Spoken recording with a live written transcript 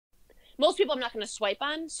most people I'm not going to swipe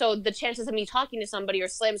on. So the chances of me talking to somebody are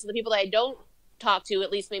slim. So the people that I don't talk to,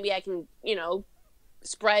 at least maybe I can,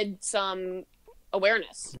 spread some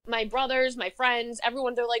awareness. My brothers, my friends,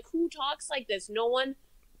 everyone, they're like, who talks like this? No one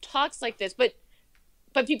talks like this. But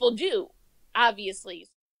people do, obviously.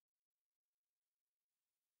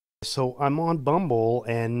 So I'm on Bumble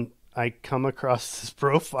and I come across this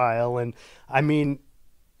profile, and I mean,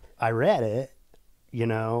 I read it,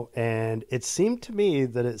 and it seemed to me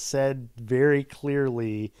that it said very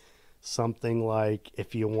clearly something like,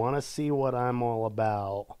 if you want to see what I'm all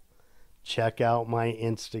about, check out my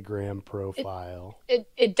Instagram It, profile.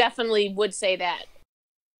 it definitely would say that.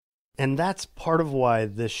 And that's part of why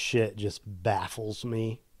this shit just baffles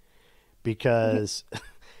me because,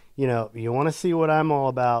 you want to see what I'm all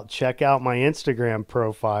about, check out my Instagram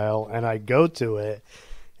profile. And I go to it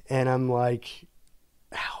and I'm like,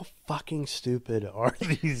 how fucking stupid are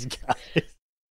these guys?